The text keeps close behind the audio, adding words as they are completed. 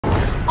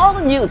All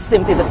news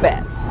simply the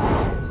best.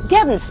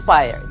 Get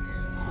inspired.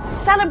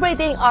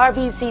 Celebrating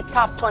RBC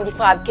Top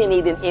 25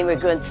 Canadian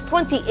Immigrants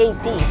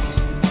 2018.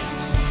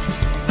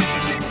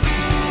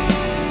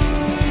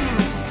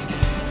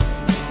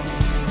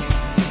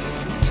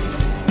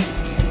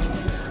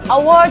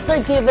 Awards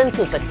are given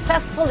to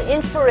successful,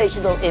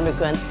 inspirational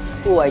immigrants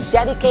who are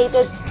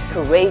dedicated,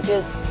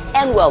 courageous,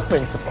 and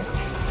well-principled.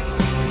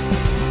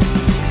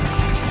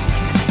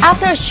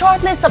 After a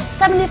short list of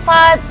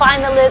 75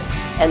 finalists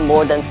and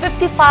more than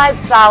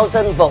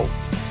 55,000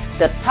 votes,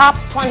 the top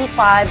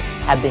 25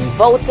 have been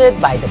voted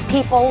by the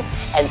people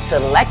and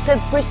selected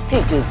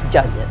prestigious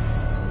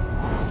judges.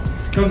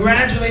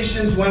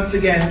 Congratulations once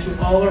again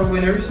to all our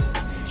winners.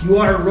 You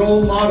are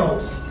role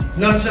models,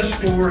 not just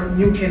for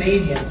new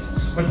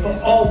Canadians, but for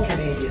all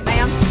Canadians. I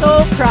am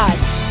so proud.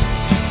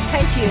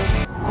 Thank you.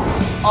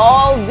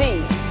 All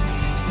these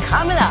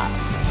coming up.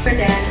 For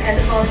Dan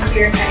as a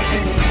volunteer at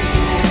Canadian.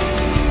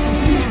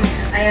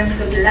 I am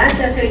so glad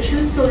that I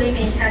choose to live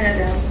in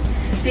Canada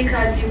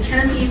because you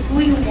can be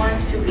who you want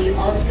to be.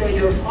 Also,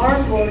 your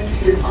hard work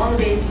will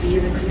always be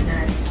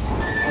recognized.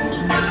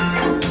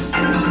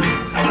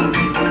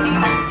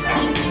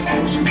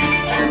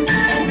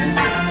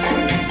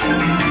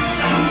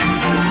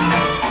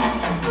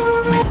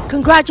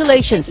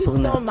 Congratulations, Thank you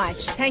Puna. so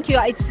much. Thank you.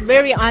 It's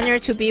very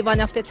honored to be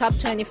one of the top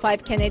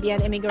 25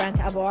 Canadian Immigrant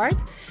Award.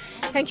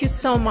 Thank you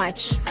so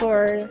much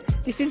for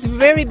this is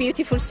very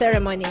beautiful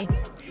ceremony.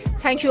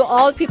 Thank you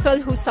all people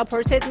who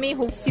supported me,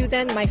 who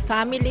student, my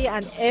family,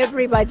 and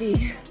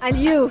everybody. And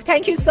you,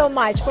 thank you so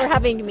much for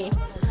having me.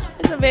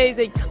 It's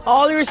amazing.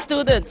 All your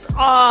students.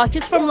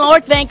 Just from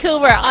North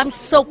Vancouver. I'm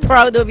so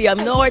proud of you.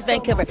 I'm North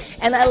Vancouver.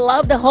 And I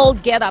love the whole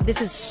get-up.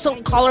 This is so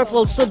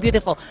colorful, so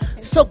beautiful.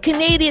 So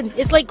Canadian.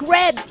 It's like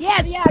red.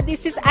 Yes. Yeah,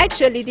 this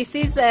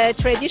is a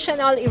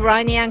traditional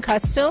Iranian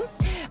costume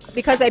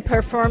because I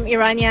perform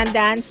Iranian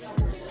dance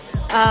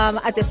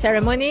at the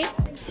ceremony.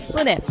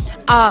 Puna,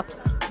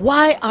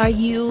 why are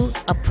you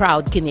a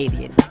proud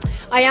Canadian?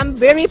 I am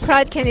very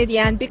proud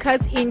Canadian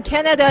because in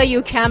Canada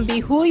you can be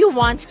who you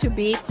want to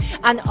be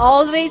and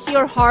always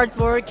your hard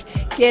work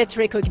get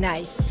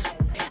recognized.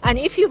 And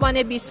if you want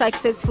to be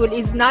successful,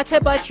 it's not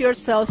about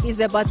yourself, it's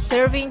about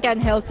serving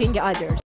and helping others.